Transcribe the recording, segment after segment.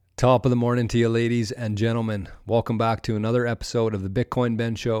Top of the morning to you, ladies and gentlemen. Welcome back to another episode of the Bitcoin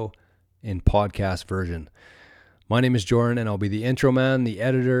Ben Show in podcast version. My name is Jordan, and I'll be the intro man, the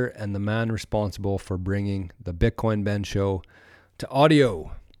editor, and the man responsible for bringing the Bitcoin Ben Show to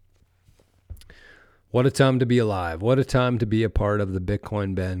audio. What a time to be alive. What a time to be a part of the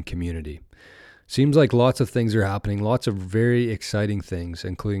Bitcoin Ben community. Seems like lots of things are happening, lots of very exciting things,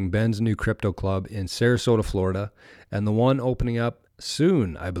 including Ben's new crypto club in Sarasota, Florida, and the one opening up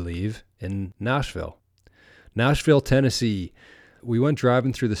soon, I believe, in Nashville, Tennessee. We went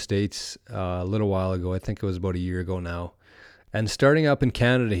driving through the States a little while ago. I think it was about a year ago now. And starting up in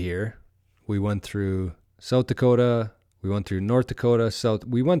Canada here, we went through South Dakota, we went through North Dakota,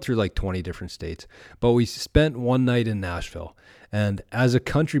 we went through like 20 different states. But we spent one night in Nashville. And as a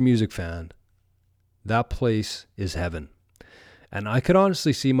country music fan, that place is heaven. And I could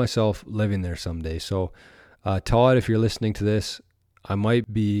honestly see myself living there someday. So Todd, if you're listening to this, I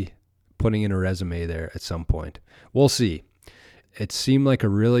might be putting in a resume there at some point. We'll see. It seemed like a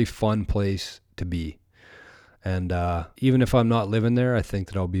really fun place to be. And even if I'm not living there, I think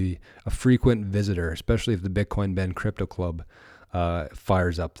that I'll be a frequent visitor, especially if the Bitcoin Ben Crypto Club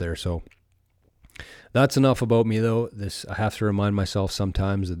fires up there. So that's enough about me, though. I have to remind myself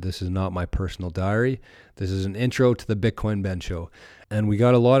sometimes that this is not my personal diary. This is an intro to the Bitcoin Ben Show. And we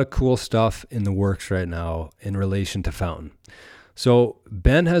got a lot of cool stuff in the works right now in relation to Fountain. So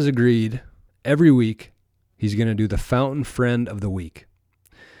Ben has agreed every week he's going to do the Fountain Friend of the Week.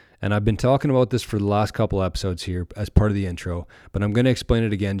 And I've been talking about this for the last couple episodes here as part of the intro, but I'm going to explain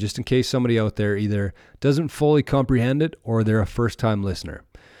it again just in case somebody out there either doesn't fully comprehend it or they're a first-time listener.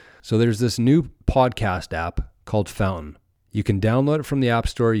 So there's this new podcast app called Fountain. You can download it from the App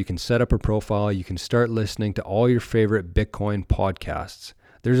Store. You can set up a profile. You can start listening to all your favorite Bitcoin podcasts.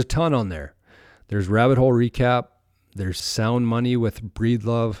 There's a ton on there. There's Rabbit Hole Recap. There's Sound Money with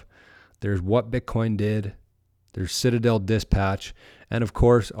Breedlove. There's What Bitcoin Did. There's Citadel Dispatch. And of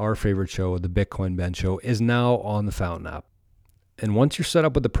course, our favorite show, the Bitcoin Ben Show, is now on the Fountain app. And once you're set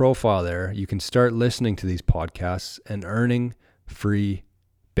up with the profile there, you can start listening to these podcasts and earning free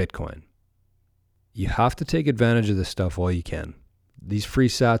Bitcoin. You have to take advantage of this stuff while you can. These free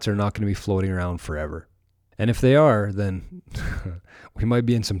sats are not going to be floating around forever. And if they are, then we might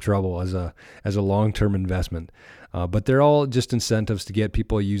be in some trouble as a long-term investment. But they're all just incentives to get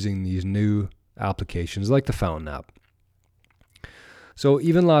people using these new applications like the Fountain app. So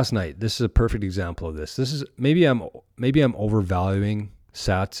even last night, this is a perfect example of this. This is maybe I'm overvaluing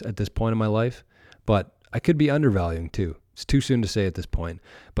sats at this point in my life, but I could be undervaluing too. It's too soon to say at this point.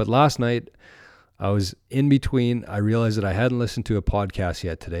 But last night, I was in between. I realized that I hadn't listened to a podcast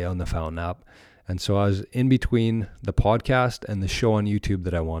yet today on the Fountain app. And so I was in between the podcast and the show on YouTube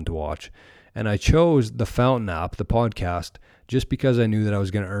that I wanted to watch. And I chose the Fountain app, the podcast, just because I knew that I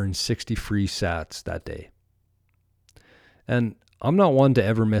was going to earn 60 free sats that day. And I'm not one to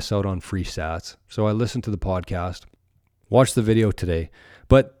ever miss out on free sats. So I listened to the podcast, watched the video today.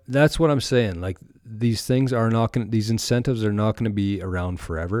 But that's what I'm saying. Like, these incentives are not going to be around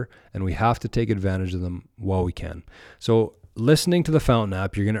forever, and we have to take advantage of them while we can. So listening to the Fountain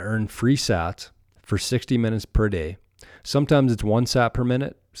app, you're going to earn free sats for 60 minutes per day. Sometimes it's 1 sat per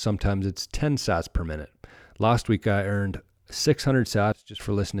minute. Sometimes it's 10 sats per minute. Last week, I earned 600 sats just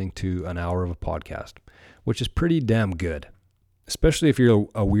for listening to an hour of a podcast, which is pretty damn good, especially if you're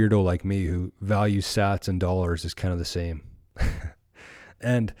a weirdo like me who values sats and dollars as kind of the same.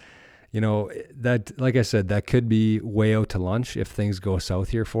 And you know, that, like I said, that could be way out to lunch if things go south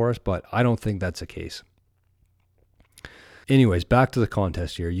here for us, but I don't think that's the case. Anyways, back to the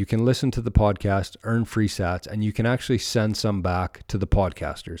contest here. You can listen to the podcast, earn free sats, and you can actually send some back to the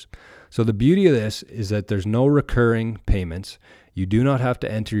podcasters. So the beauty of this is that there's no recurring payments. You do not have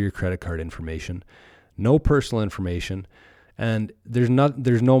to enter your credit card information, no personal information, and there's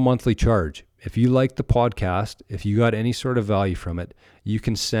no monthly charge. If you like the podcast, if you got any sort of value from it, you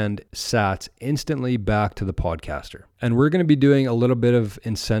can send sats instantly back to the podcaster. And we're going to be doing a little bit of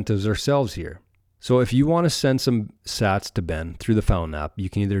incentives ourselves here. So if you want to send some sats to Ben through the Fountain app, you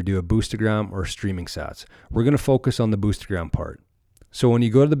can either do a Boostagram or streaming sats. We're going to focus on the Boostagram part. So when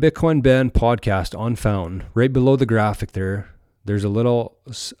you go to the Bitcoin Ben podcast on Fountain, right below the graphic there's a little,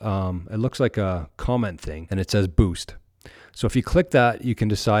 it looks like a comment thing, and it says Boost. So if you click that, you can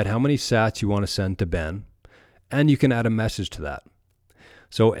decide how many sats you want to send to Ben, and you can add a message to that.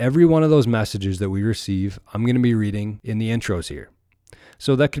 So every one of those messages that we receive, I'm going to be reading in the intros here.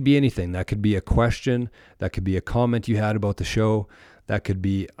 So that could be anything. That could be a question. That could be a comment you had about the show. That could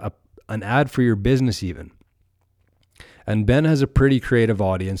be an ad for your business even. And Ben has a pretty creative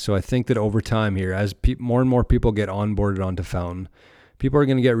audience, so I think that over time here, as more and more people get onboarded onto Fountain, People are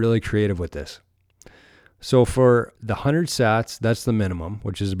going to get really creative with this. So for the 100 sats, that's the minimum,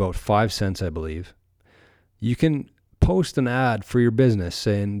 which is about 5 cents, I believe. You can post an ad for your business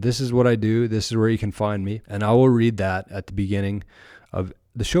saying, this is what I do, this is where you can find me, and I will read that at the beginning of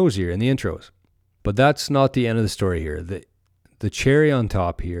the shows here in the intros. But that's not the end of the story here. The cherry on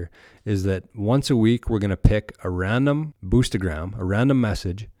top here is that once a week, we're going to pick a random boostagram, a random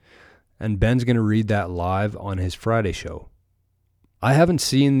message, and Ben's going to read that live on his Friday show. I haven't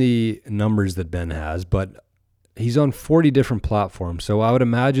seen the numbers that Ben has, but he's on 40 different platforms. So I would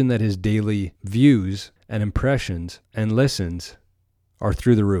imagine that his daily views and impressions and listens are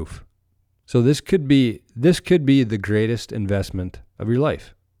through the roof. So this could be the greatest investment of your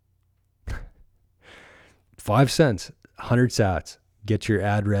life. 5 cents, 100 sats, get your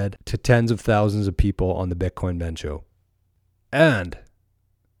ad read to tens of thousands of people on the Bitcoin Ben Show. And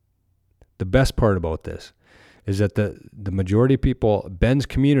the best part about this is that the majority of people, Ben's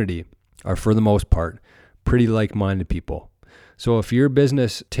community, are for the most part pretty like-minded people. So if your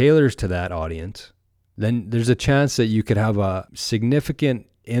business tailors to that audience, then there's a chance that you could have a significant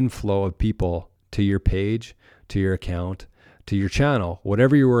inflow of people to your page, to your account, to your channel,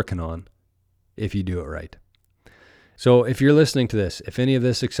 whatever you're working on, if you do it right. So if you're listening to this, if any of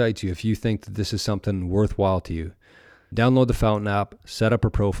this excites you, if you think that this is something worthwhile to you, download the Fountain app, set up a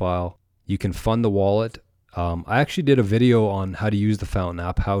profile. You can fund the wallet. I actually did a video on how to use the Fountain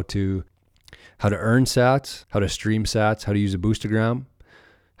app, how to earn sats, how to stream sats, how to use a boostagram,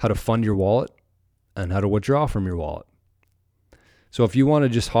 how to fund your wallet, and how to withdraw from your wallet. So if you want to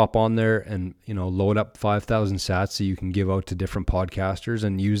just hop on there and, load up 5,000 sats so you can give out to different podcasters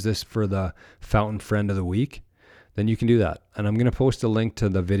and use this for the Fountain Friend of the Week, then you can do that. And I'm going to post a link to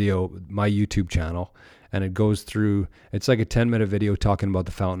the video, my YouTube channel, and it goes through, it's like a 10-minute video talking about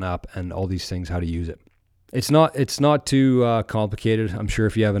the Fountain app and all these things, how to use it. It's not too complicated. I'm sure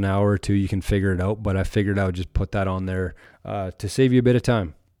if you have an hour or two, you can figure it out, but I figured I would just put that on there to save you a bit of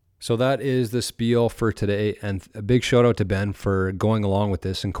time. So that is the spiel for today, and a big shout out to Ben for going along with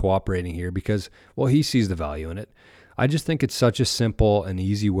this and cooperating here because, well, he sees the value in it. I just think it's such a simple and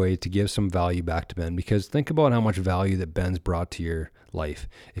easy way to give some value back to Ben because think about how much value that Ben's brought to your life.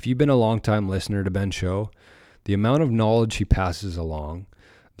 If you've been a long-time listener to Ben's show, the amount of knowledge he passes along,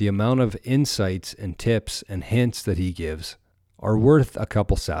 the amount of insights and tips and hints that he gives are worth a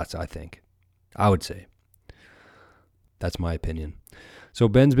couple sats, I think. I would say. That's my opinion. So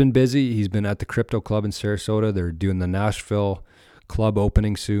Ben's been busy. He's been at the Crypto Club in Sarasota. They're doing the Nashville club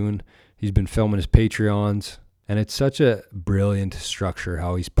opening soon. He's been filming his Patreons. And it's such a brilliant structure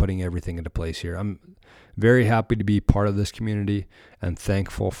how he's putting everything into place here. I'm very happy to be part of this community and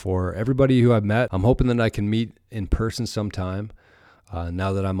thankful for everybody who I've met. I'm hoping that I can meet in person sometime.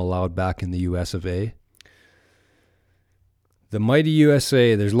 Now that I'm allowed back in the US of A. The mighty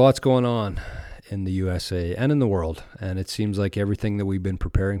USA, there's lots going on in the USA and in the world. And it seems like everything that we've been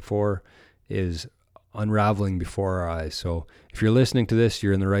preparing for is unraveling before our eyes. So if you're listening to this,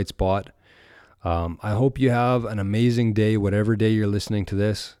 you're in the right spot. I hope you have an amazing day, whatever day you're listening to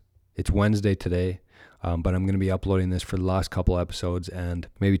this. It's Wednesday today, but I'm going to be uploading this for the last couple episodes and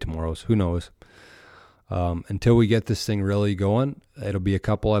maybe tomorrow's, who knows. Until we get this thing really going, it'll be a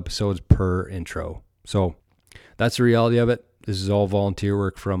couple episodes per intro. So that's the reality of it. This is all volunteer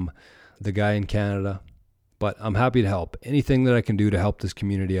work from the guy in Canada, but I'm happy to help. Anything that I can do to help this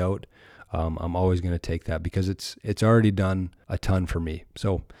community out, I'm always going to take that because it's already done a ton for me.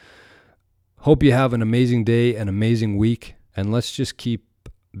 So hope you have an amazing day, an amazing week, and let's just keep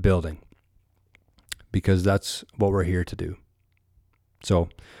building because that's what we're here to do. So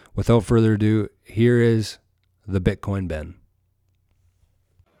without further ado, here is the Bitcoin Ben.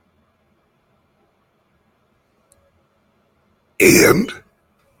 And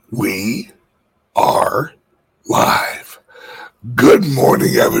we are live. Good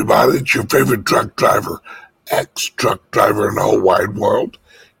morning, everybody. It's your favorite truck driver, ex-truck driver in the whole wide world.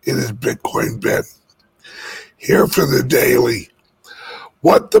 It is Bitcoin Ben. Here for the daily.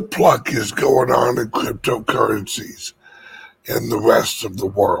 What the pluck is going on in cryptocurrencies and the rest of the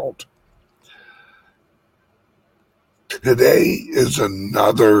world. Today is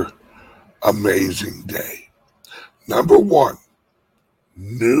another amazing day. Number one,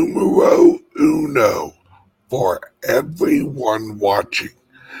 numero uno for everyone watching.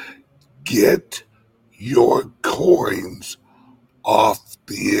 Get your coins off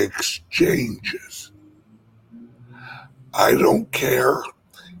the exchanges. I don't care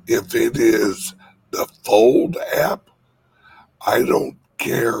if it is the Fold app. I don't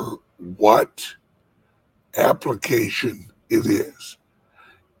care what application it is.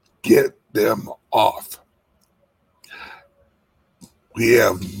 Get them off. we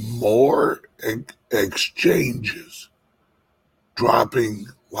have more exchanges dropping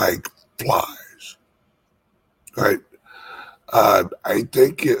like flies, right? I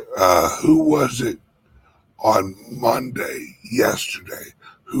think who was it on Monday, yesterday,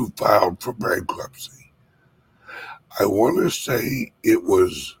 who filed for bankruptcy? I want to say it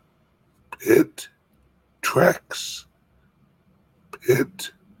was Trex,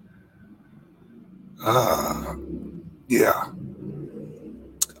 Pitt, yeah,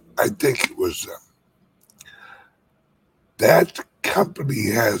 I think it was them. That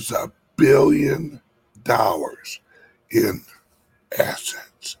company has $1 billion in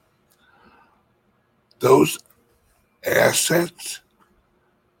assets. Those assets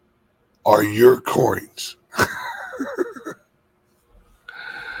are your coins.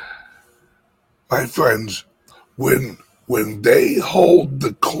 My friends, when they hold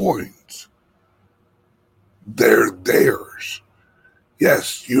the coins, they're theirs.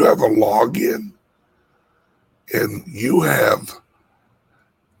 Yes, you have a login and you have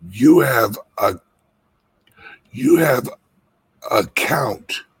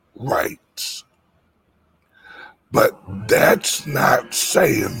account rights. But that's not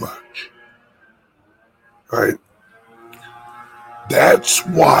saying much. Right? That's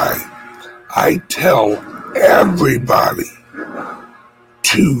why I tell everybody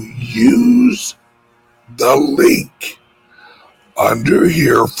to use the link under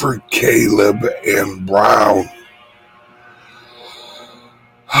here for Caleb and Brown.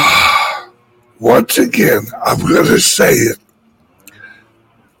 Once again, I'm going to say it.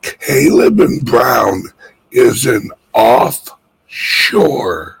 Caleb and Brown is an offshore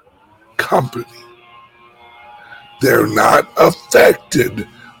company. They're not affected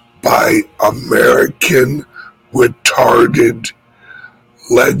by American retarded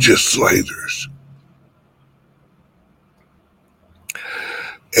legislators.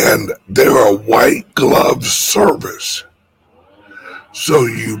 And they're a white glove service. So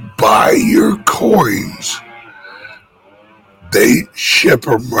you buy your coins, they ship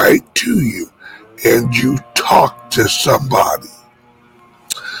them right to you, and you talk to somebody.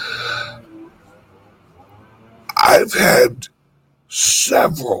 I've had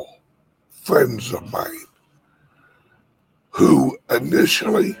several friends of mine who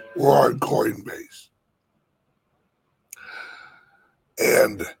initially were on Coinbase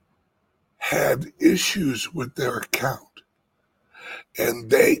and had issues with their account. And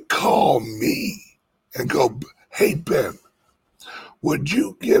they call me and go, "Hey, Ben, would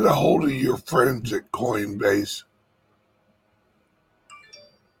you get a hold of your friends at Coinbase?"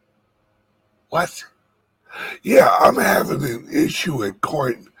 What? Yeah, I'm having an issue at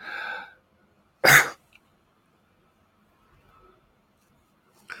Coin.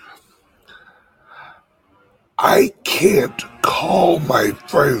 I can't call my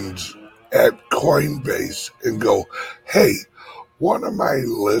friends at Coinbase and go, "Hey, one of my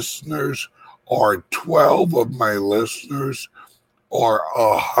listeners or 12 of my listeners or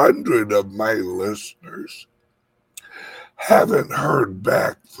 100 of my listeners haven't heard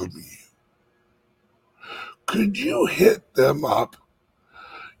back from you. Could you hit them up?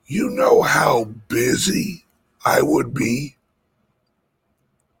 You know how busy I would be."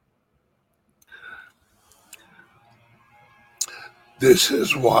 This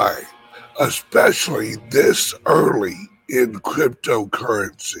is why, especially this early in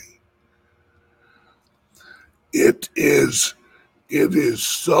cryptocurrency, it is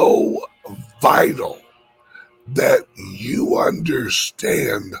so vital that you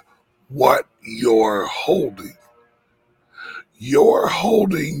understand what you're holding. You're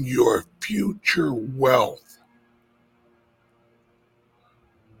holding your future wealth.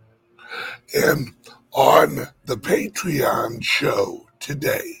 And on the Patreon show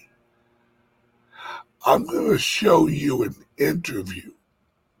today, I'm going to show you an interview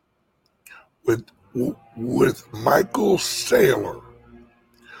with Michael Saylor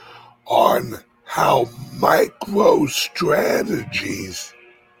on how MicroStrategies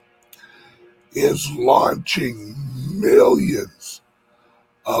is launching millions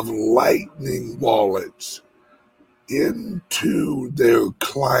of Lightning wallets into their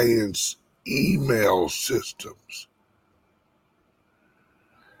clients' email systems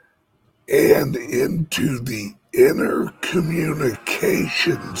and into the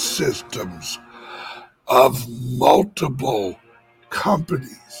intercommunication systems of multiple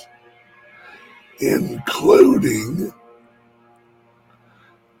companies, including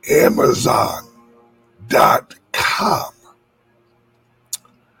Amazon.com,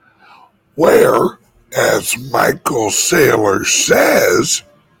 where, as Michael Saylor says,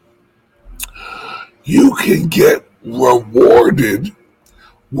 you can get rewarded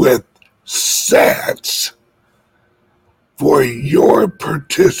with sats for your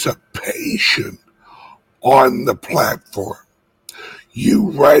participation on the platform.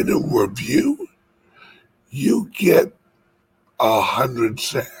 You write a review, you get 100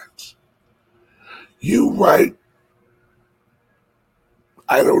 sats. You write,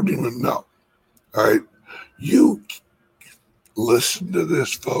 I don't even know. All right. You listen to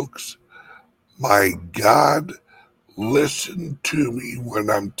this, folks. My God, listen to me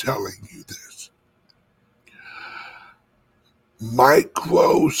when I'm telling you this.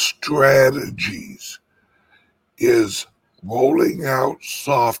 MicroStrategies is rolling out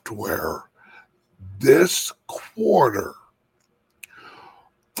software this quarter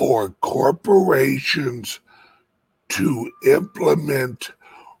for corporations to implement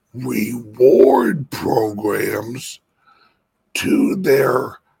reward programs to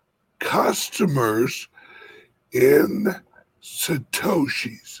their customers in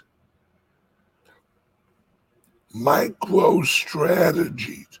Satoshis.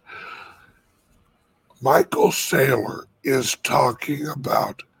 MicroStrategies. Michael Saylor is talking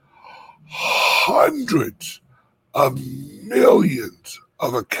about hundreds of millions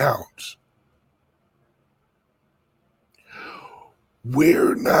of accounts.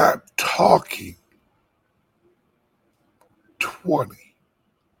 We're not talking 20,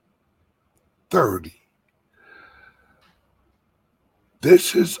 30.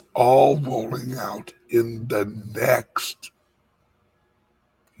 This is all rolling out in the next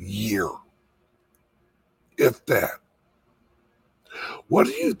year, if that. What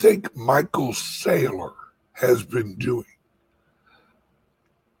do you think Michael Saylor has been doing?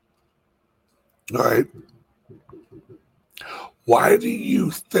 All right. Why do you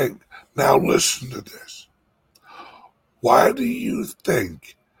think, now listen to this. Why do you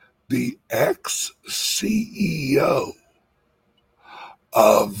think the ex-CEO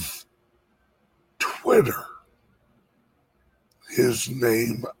of Twitter, his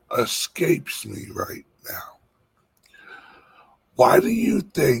name escapes me right now, why do you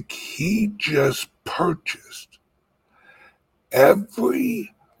think he just purchased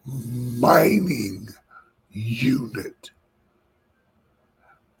every mining unit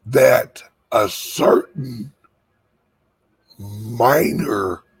that a certain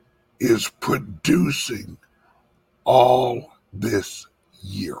miner is producing all this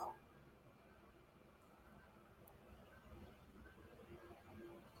year?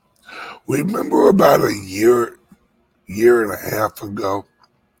 Remember about a year and a half ago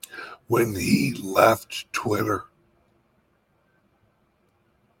when he left Twitter?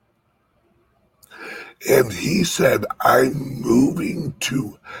 And he said, I'm moving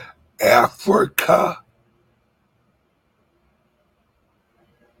to Africa.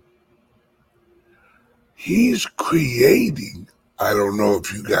 He's creating, I don't know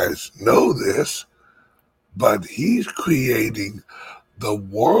if you guys know this, but he's creating the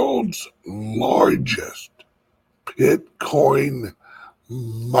world's largest Bitcoin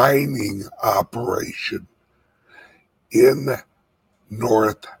mining operation in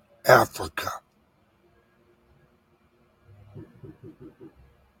North Africa.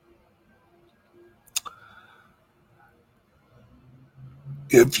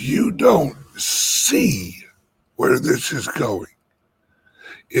 If you don't see where this is going,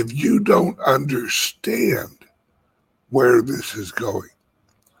 if you don't understand where this is going,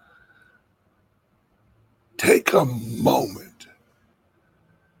 take a moment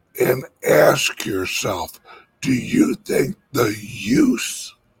and ask yourself, do you think the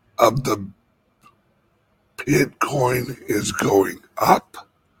use of the Bitcoin is going up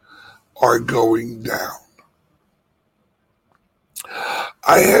or going down?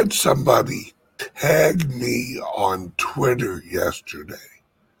 I had somebody tag me on Twitter yesterday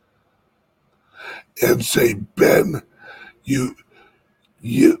and say, Ben, you've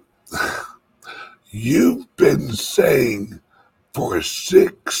been saying for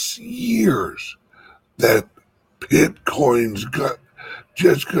 6 years that Bitcoin's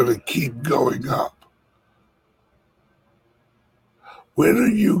just going to keep going up. When are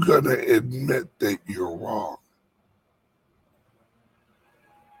you going to admit that you're wrong?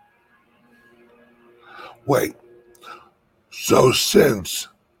 Wait, so since,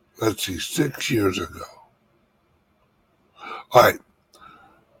 let's see, 6 years ago. All right,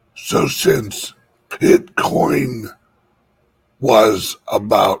 so since Bitcoin was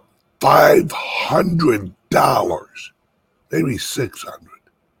about $500, maybe $600,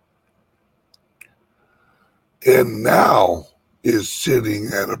 and now is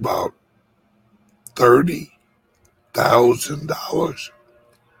sitting at about $30,000.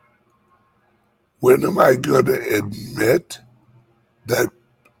 When am I going to admit that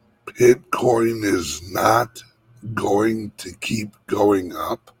Bitcoin is not going to keep going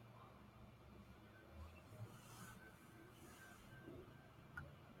up?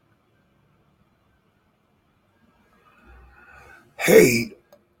 Hey,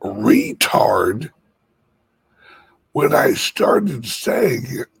 retard, when I started saying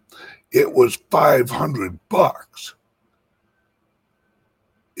it, it was $500.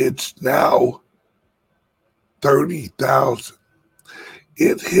 It's now 30,000.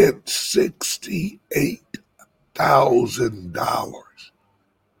 It hit $68,000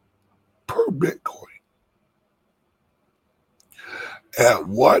 per Bitcoin. At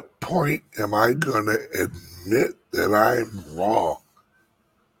what point am I going to admit that I'm wrong?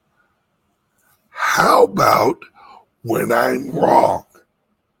 How about when I'm wrong?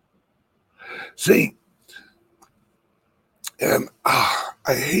 See, and I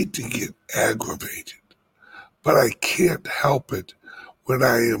hate to get aggravated, but I can't help it when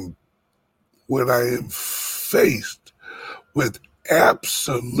I am faced with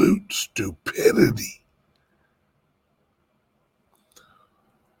absolute stupidity.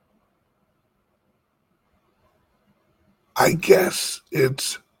 I guess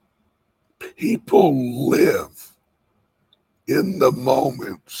it's people live in the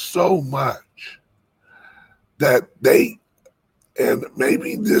moment so much that and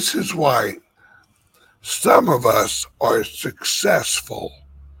maybe this is why some of us are successful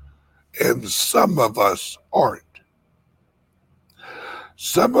and some of us aren't.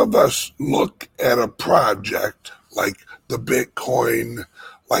 Some of us look at a project like the Bitcoin,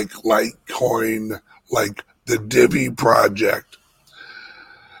 like Litecoin, like the Divi project,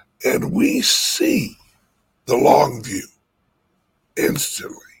 and we see the long view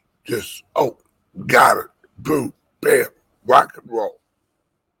instantly. Just, oh, got it, boom, bam, rock and roll.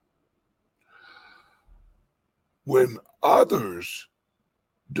 When others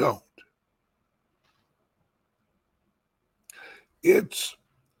don't.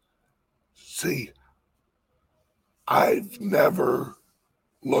 See, I've never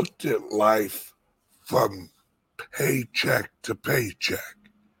looked at life from paycheck to paycheck.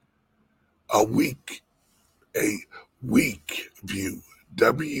 A week view, WEEK,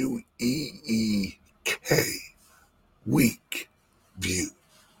 week view.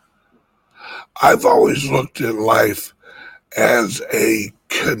 I've always looked at life as a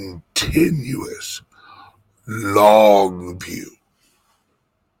continuous, long view.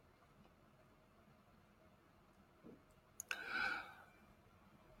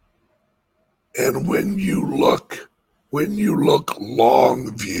 And when you look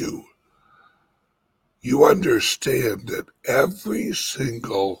long view, you understand that every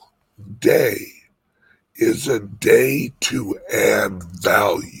single day is a day to add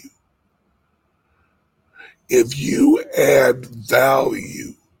value. If you add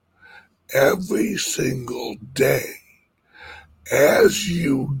value every single day, as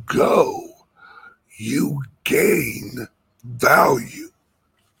you go, you gain value.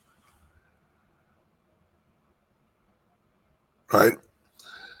 Right?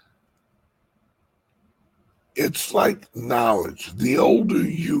 It's like knowledge. The older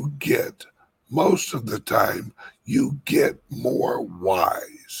you get, most of the time, you get more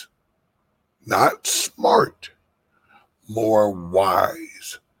wise. Not smart, more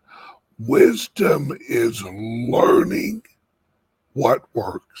wise. Wisdom is learning what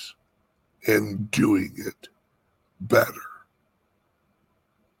works and doing it better.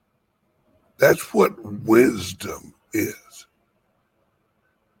 That's what wisdom is.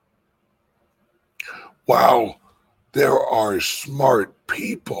 While there are smart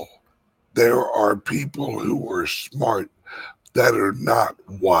people, there are people who are smart that are not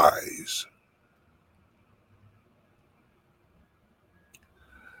wise.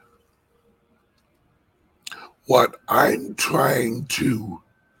 What I'm trying to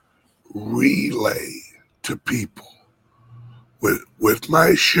relay to people with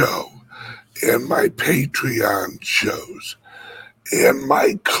my show and my Patreon shows and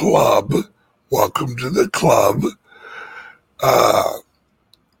my club, welcome to the club,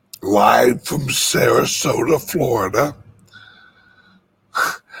 live from Sarasota, Florida.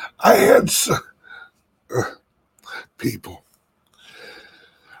 I had some people.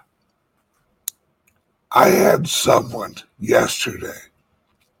 I had someone yesterday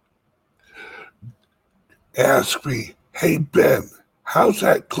ask me, hey, Ben, how's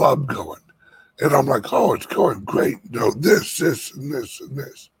that club going? And I'm like, oh, it's going great. You know, this, and this, and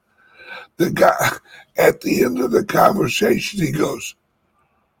this. The guy, at the end of the conversation, he goes,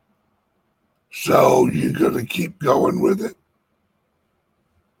 so you're going to keep going with it?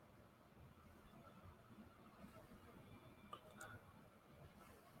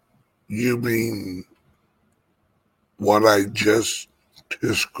 You mean what I just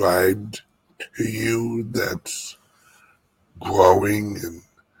described to you that's growing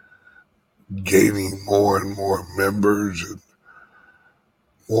and gaining more and more members and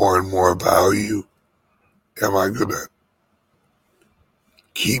more value? Am I going to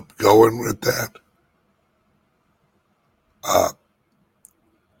keep going with that?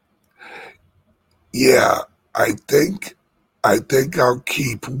 Yeah, I think I'll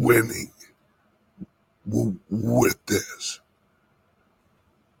keep winning with this.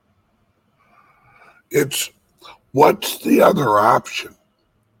 It's what's the other option?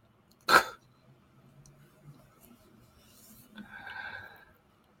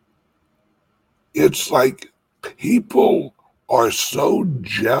 It's like people are so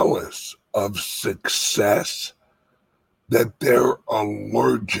jealous of success that they're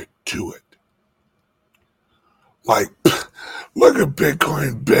allergic to it. Like, look at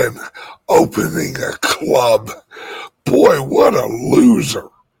Bitcoin Ben opening a club. Boy, what a loser.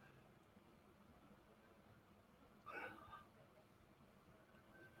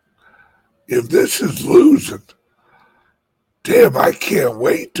 If this is losing, damn, I can't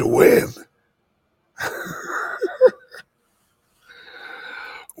wait to win.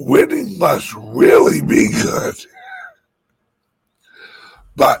 Winning must really be good.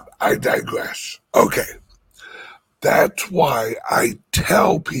 But I digress. Okay. That's why I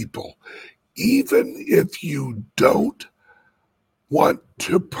tell people, even if you don't want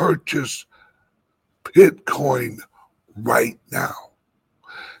to purchase Bitcoin right now,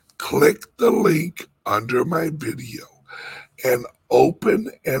 click the link under my video and open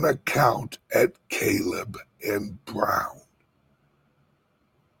an account at Caleb and Brown.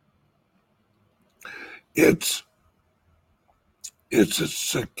 It's a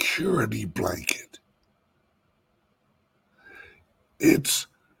security blanket. It's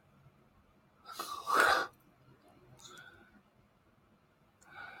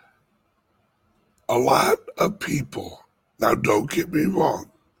a lot of people. Now, don't get me wrong.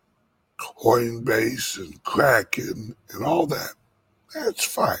 Coinbase and Kraken and all that. That's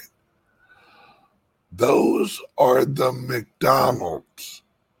fine. Those are the McDonald's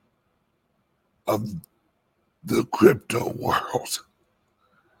of the crypto world.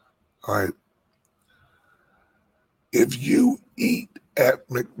 All right. If you eat at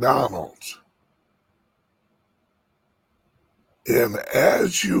McDonald's and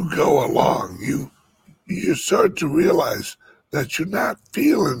as you go along, you start to realize that you're not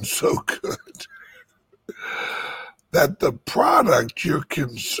feeling so good, that the product you're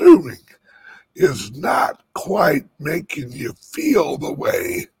consuming is not quite making you feel the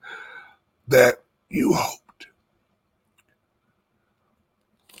way that you hoped.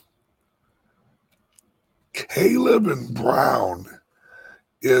 Caleb and Brown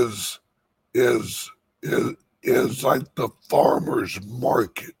is like the farmer's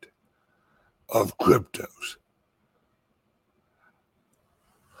market of cryptos.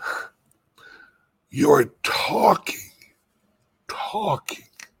 You're talking.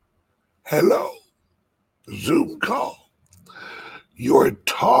 Hello, Zoom call. You're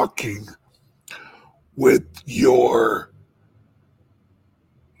talking with your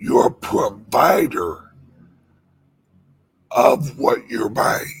provider of what you're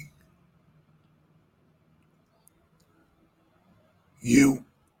buying.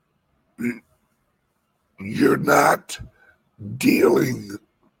 You're not dealing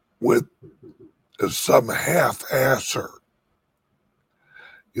with some half-asser.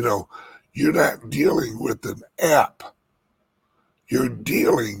 You're not dealing with an app. You're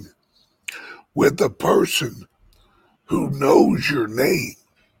dealing with a person who knows your name,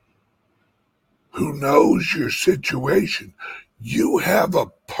 who knows your situation. You have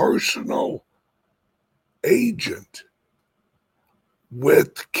a personal agent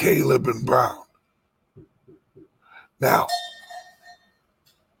with Caleb and Brown. Now,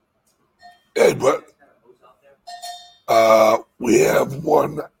 Edward, we have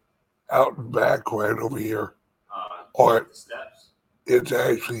one out and back right over here. Or it's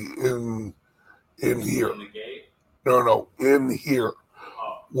actually in here. No, in here.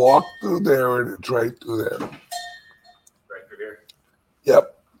 Walk through there and it's right through there. Right through here?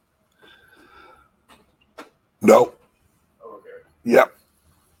 Yep. No. Oh, okay. Yep.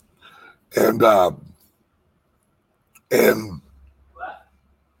 And Left?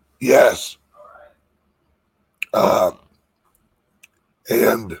 yes. All right.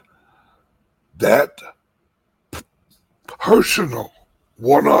 And that personal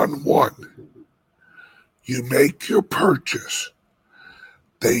one-on-one, you make your purchase,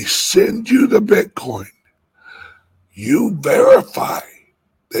 they send you the Bitcoin, you verify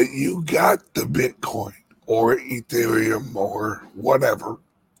that you got the Bitcoin or Ethereum or whatever,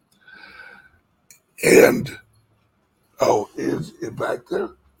 and oh, is it back there?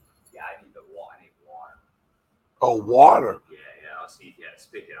 Yeah, I need water. Oh, water. Yeah, I'll see. Yeah,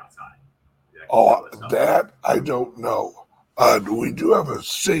 stick it outside. Yeah, Oh, that I don't know. We do have a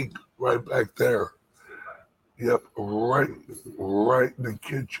sink right back there. Yep, right in the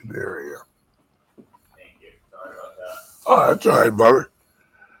kitchen area. Thank you. Sorry about that. Oh, that's all right, brother.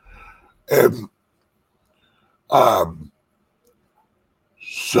 And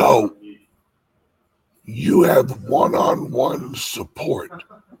so you have one-on-one support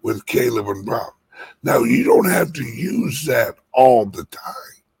with Caleb and Brown. Now you don't have to use that all the time.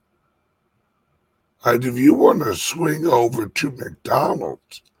 And if you want to swing over to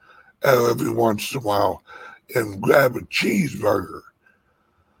McDonald's every once in a while and grab a cheeseburger,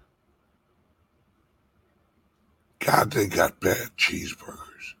 God, they got bad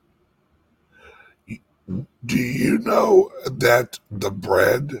cheeseburgers. Do you know that the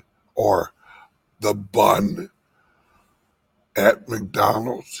bread or the bun at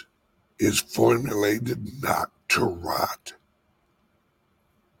McDonald's is formulated not to rot?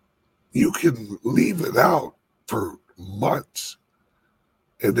 You can leave it out for months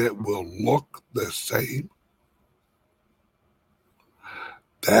and it will look the same.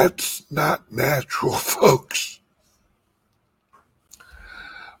 That's not natural, folks.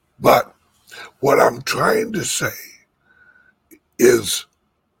 But what I'm trying to say is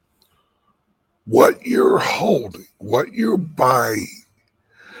what you're holding, what you're buying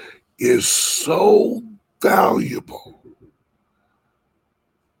is so valuable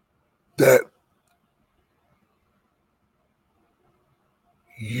that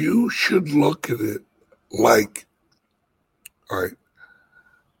you should look at it like, all right,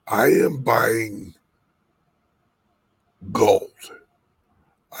 I am buying gold.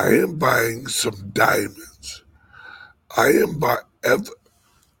 I am buying some diamonds. I am buying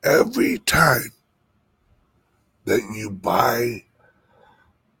every time that you buy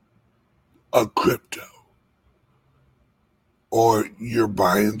a crypto or you're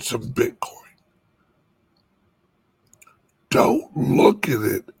buying some Bitcoin, don't look at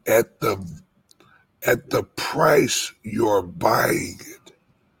it at the price you're buying it.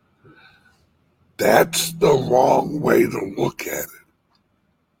 That's the wrong way to look at it.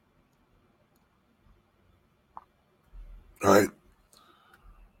 Right?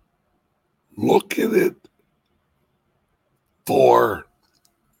 Look at it for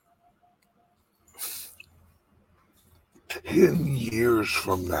 10 years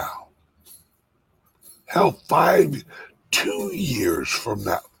from now. Hell, 2 years from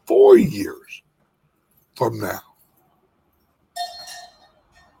now, 4 years from now.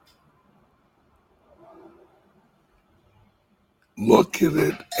 Look at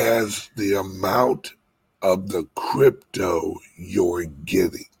it as the amount of the crypto you're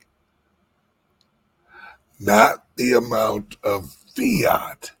getting, not the amount of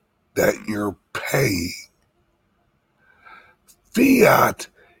fiat that you're paying. Fiat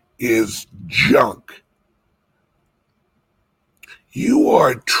is junk. You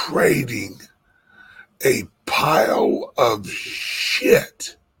are trading a pile of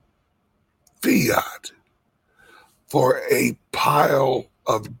shit, fiat, for a pile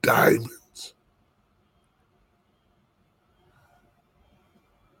of diamonds.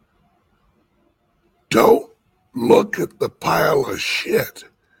 Don't look at the pile of shit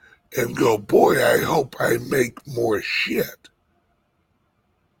and go, boy, I hope I make more shit.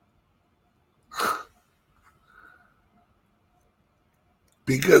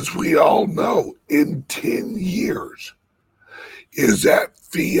 Because we all know in 10 years, is that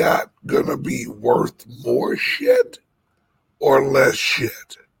fiat going to be worth more shit or less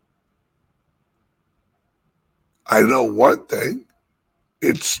shit? I know one thing,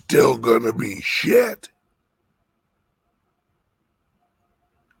 it's still going to be shit.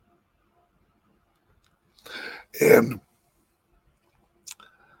 And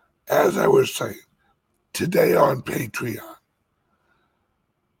as I was saying, today on Patreon,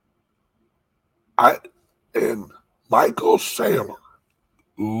 and Michael Saylor,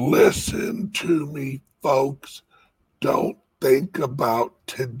 listen to me, folks. Don't think about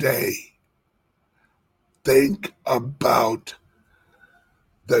today. Think about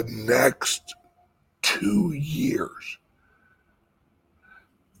the next 2 years.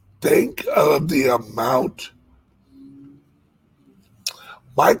 Think of the amount.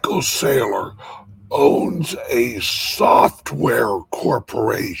 Michael Saylor owns a software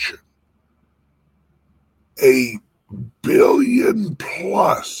corporation, a $1 billion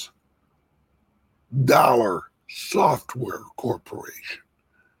software corporation.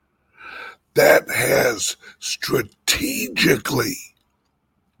 strategically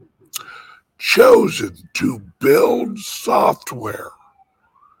chosen to build software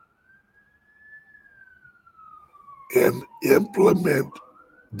and implement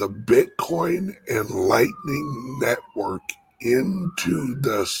the Bitcoin and Lightning Network into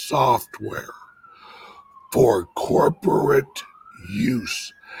the software for corporate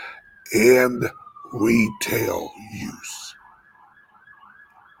use and retail use.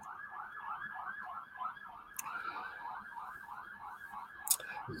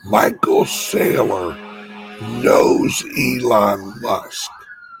 Michael Saylor knows Elon Musk.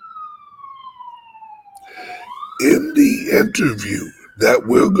 In the interview that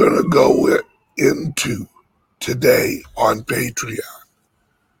we're going to go into today on Patreon,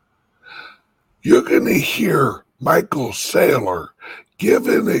 you're going to hear Michael Saylor give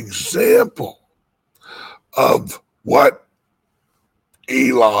an example of what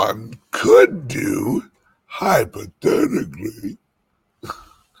Elon could do, hypothetically,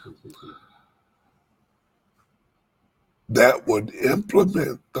 that would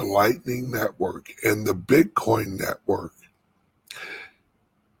implement the Lightning Network and the Bitcoin network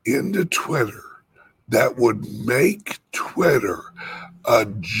into Twitter, that would make Twitter a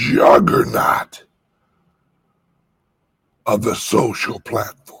juggernaut of a social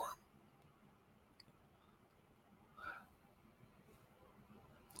platform.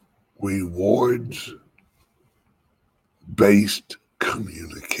 Rewards-based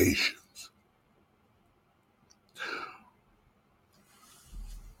communications.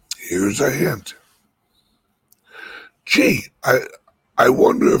 Here's a hint. Gee, I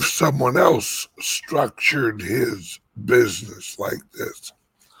wonder if someone else structured his business like this,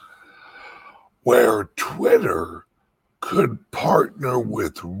 where Twitter could partner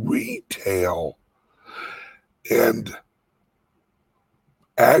with retail and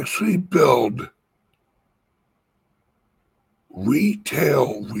actually build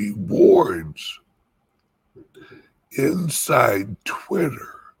retail rewards inside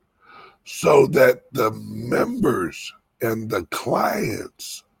Twitter so that the members and the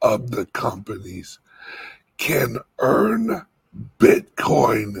clients of the companies can earn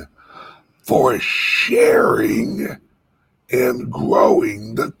Bitcoin for sharing and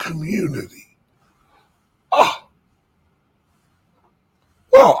growing the community. Oh,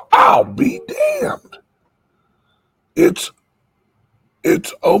 well, I'll be damned. It's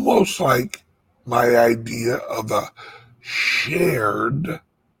almost like my idea of a shared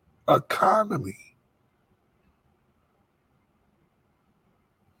economy.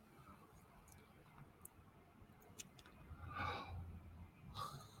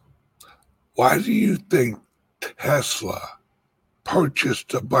 Why do you think Tesla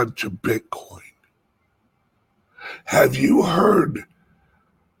purchased a bunch of Bitcoin? Have you heard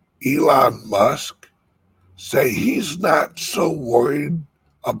Elon Musk say he's not so worried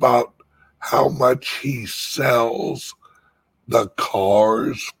about how much he sells the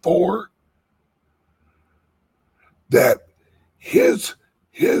cars for? That his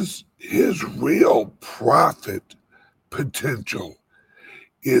real profit potential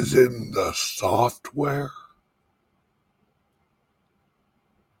is in the software?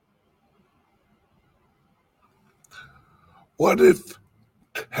 What if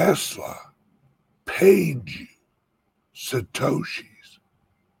Tesla paid you Satoshis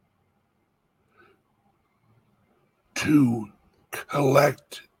to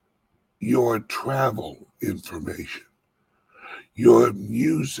collect your travel information, your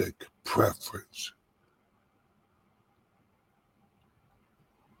music preference?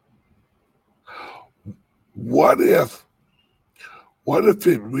 What if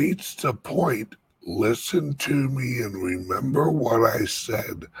it reached a point, listen to me and remember what I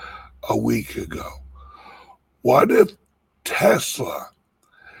said a week ago. What if Tesla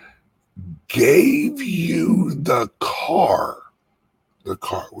gave you the car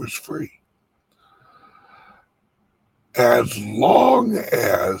was free, as long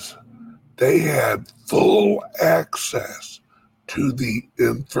as they had full access to the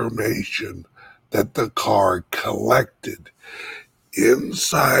information that the car collected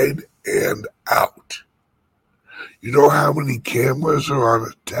inside and out? You know how many cameras are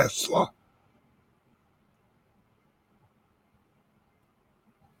on a Tesla?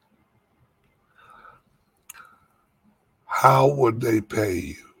 How would they pay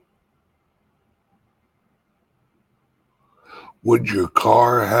you? Would your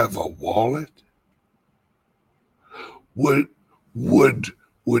car have a wallet? Would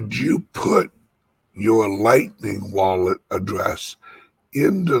you put your Lightning wallet address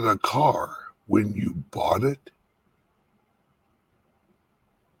into the car when you bought it?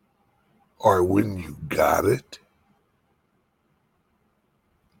 or when you got it?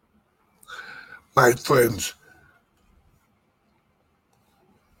 My friends,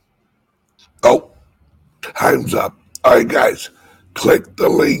 oh, time's up. All right, guys, click the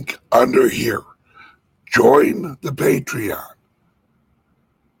link under here. Join the Patreon.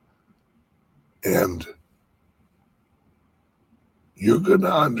 And you're going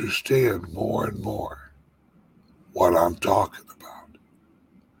to understand more and more what I'm talking about.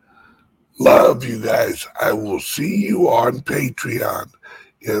 Love you guys. I will see you on Patreon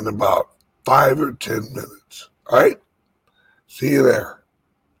in about 5 or 10 minutes. All right? See you there.